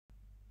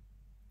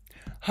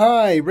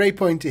Hi, Ray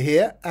Pointer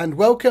here, and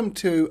welcome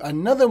to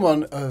another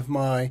one of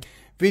my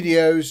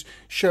videos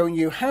showing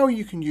you how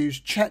you can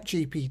use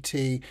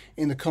ChatGPT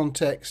in the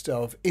context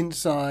of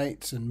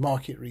insights and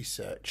market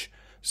research.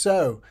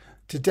 So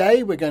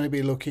today we're going to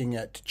be looking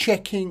at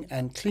checking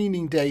and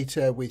cleaning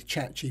data with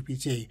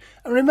ChatGPT.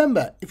 And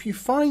remember, if you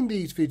find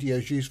these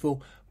videos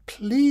useful,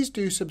 please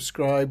do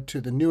subscribe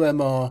to the new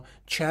MR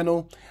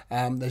channel.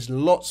 There's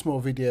lots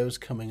more videos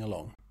coming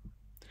along.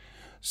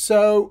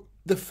 So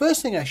the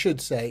first thing I should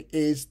say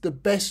is the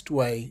best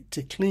way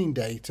to clean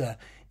data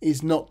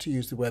is not to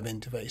use the web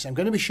interface. I'm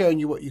going to be showing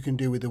you what you can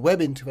do with the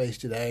web interface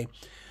today,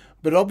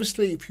 but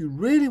obviously if you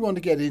really want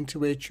to get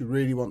into it, you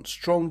really want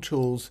strong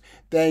tools,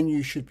 then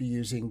you should be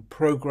using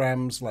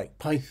programs like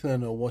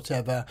Python or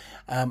whatever,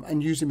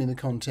 and use them in the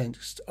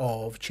context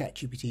of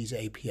ChatGPT's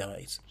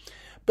APIs.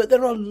 But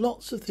there are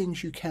lots of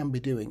things you can be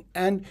doing,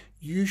 and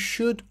you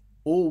should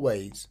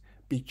always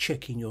be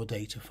checking your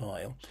data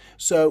file.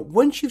 So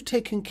once you've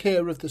taken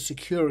care of the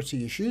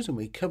security issues, and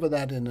we cover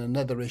that in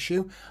another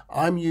issue,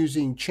 I'm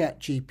using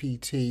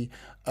ChatGPT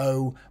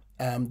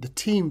the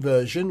team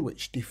version,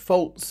 which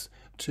defaults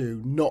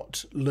to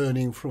not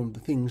learning from the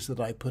things that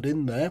I put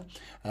in there,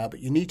 but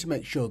you need to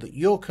make sure that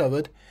you're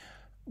covered.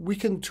 We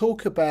can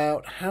talk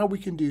about how we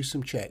can do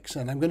some checks,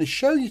 and I'm going to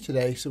show you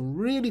today some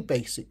really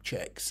basic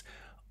checks.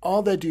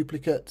 Are there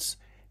duplicates?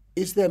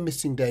 Is there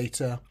missing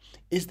data?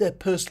 Is there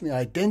personally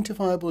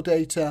identifiable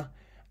data?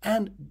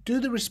 And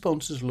do the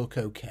responses look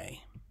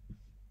okay?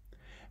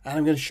 And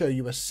I'm going to show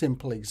you a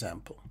simple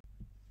example.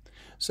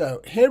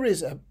 So here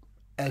is a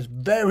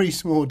very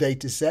small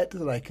data set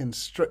that I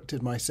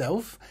constructed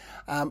myself.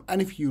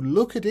 And if you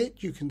look at it,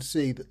 you can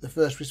see that the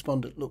first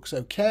respondent looks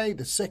okay.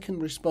 The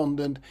second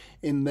respondent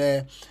in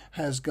there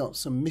has got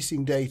some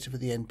missing data for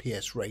the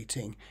NPS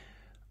rating.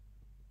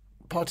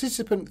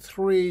 Participant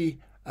 3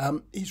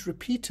 is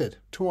repeated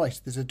twice.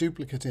 There's a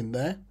duplicate in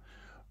there.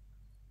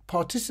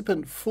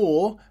 Participant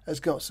 4 has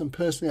got some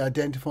personally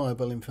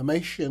identifiable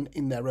information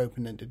in their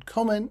open-ended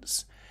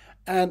comments.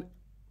 And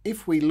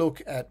if we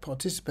look at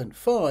participant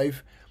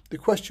 5, the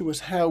question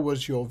was, how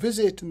was your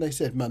visit? And they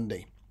said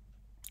Monday.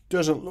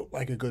 Doesn't look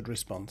like a good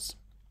response.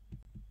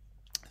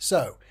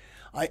 So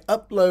I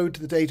upload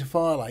the data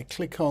file. I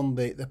click on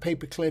the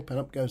paperclip and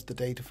up goes the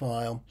data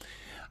file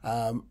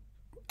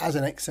as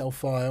an Excel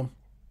file.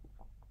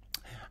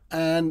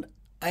 And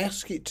I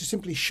ask it to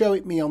simply show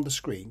it me on the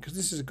screen, because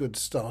this is a good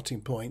starting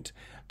point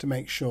to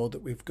make sure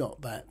that we've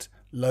got that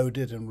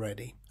loaded and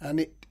ready.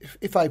 And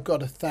if I've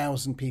got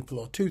 1,000 people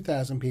or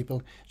 2,000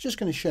 people, it's just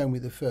going to show me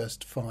the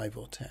first 5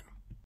 or 10.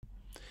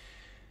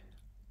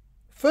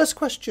 First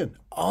question,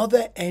 are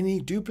there any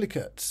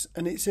duplicates?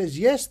 And it says,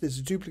 yes, there's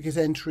a duplicate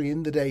entry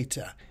in the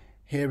data.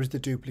 Here is the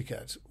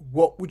duplicate.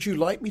 What would you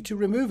like me to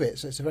remove it?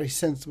 So it's a very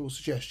sensible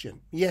suggestion.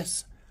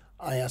 Yes,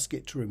 I ask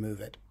it to remove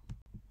it.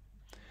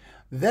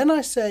 Then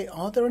I say,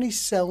 are there any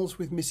cells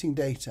with missing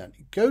data? And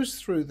it goes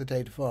through the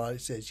data file.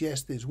 It says,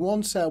 yes, there's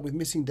one cell with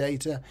missing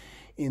data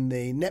in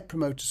the Net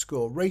Promoter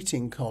Score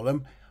rating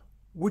column.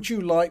 Would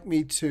you like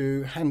me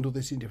to handle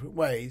this in different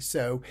ways?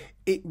 So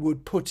it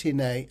would put in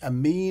a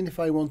mean if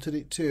I wanted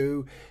it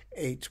to.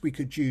 We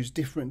could use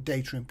different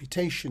data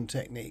imputation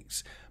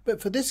techniques.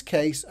 But for this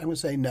case, I'm going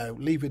to say no,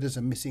 leave it as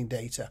a missing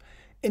data.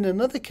 In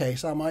another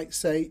case, I might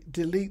say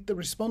delete the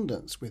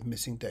respondents with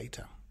missing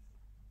data.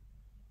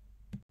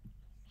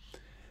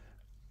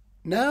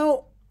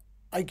 Now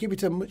I give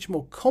it a much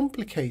more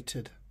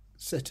complicated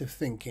set of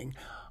thinking.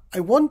 I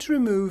want to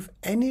remove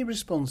any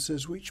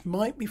responses which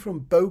might be from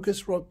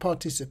bogus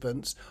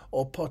participants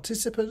or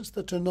participants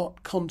that are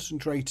not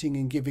concentrating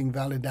and giving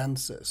valid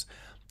answers.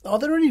 Are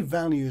there any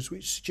values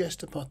which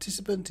suggest a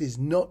participant is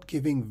not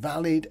giving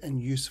valid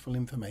and useful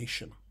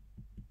information?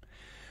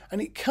 And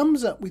it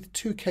comes up with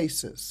 2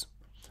 cases.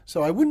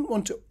 So I wouldn't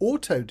want to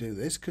auto do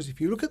this, because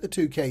if you look at the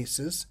 2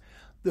 cases,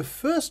 the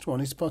first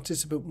one is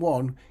participant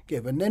 1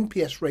 gave an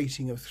NPS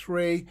rating of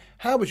 3.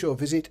 How was your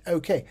visit?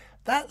 Okay,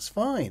 that's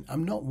fine.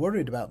 I'm not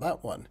worried about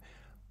that one.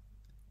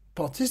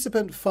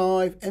 Participant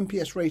 5,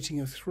 NPS rating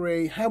of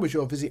 3. How was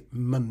your visit?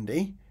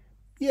 Monday.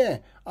 Yeah,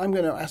 I'm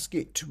going to ask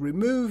it to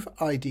remove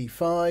ID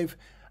 5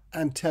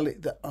 and tell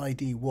it that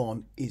ID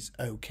 1 is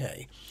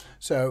okay.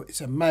 So it's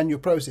a manual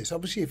process.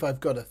 Obviously, if I've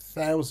got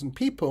 1,000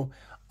 people,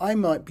 I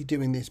might be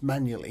doing this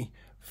manually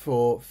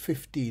for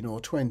 15 or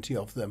 20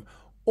 of them.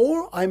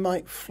 Or I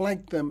might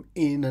flag them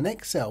in an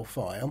Excel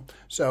file.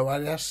 So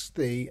I'd ask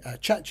the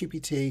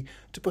ChatGPT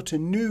to put a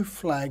new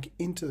flag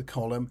into the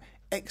column,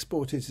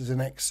 export it as an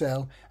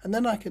Excel, and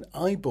then I can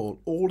eyeball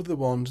all of the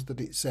ones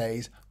that it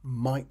says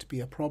might be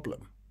a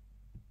problem.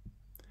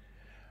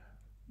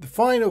 The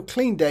final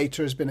clean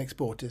data has been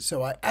exported,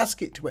 so I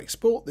ask it to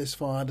export this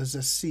file as a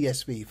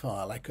CSV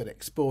file. I could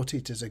export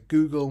it as a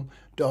Google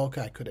Doc,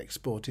 I could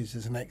export it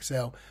as an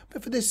Excel,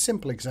 but for this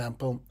simple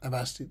example, I've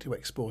asked it to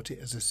export it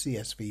as a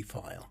CSV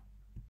file.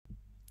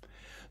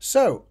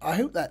 So I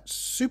hope that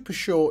super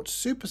short,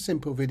 super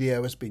simple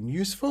video has been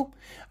useful.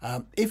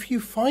 If you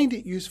find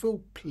it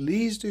useful,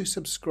 please do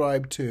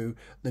subscribe to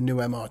the new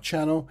MR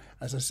channel.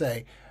 As I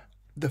say,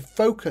 the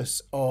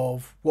focus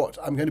of what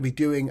I'm going to be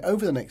doing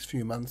over the next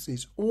few months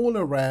is all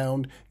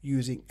around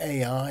using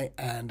AI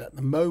and at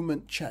the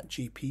moment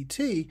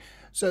ChatGPT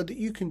so that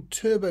you can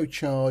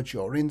turbocharge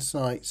your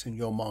insights and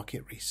your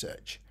market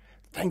research.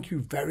 Thank you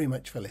very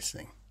much for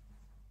listening.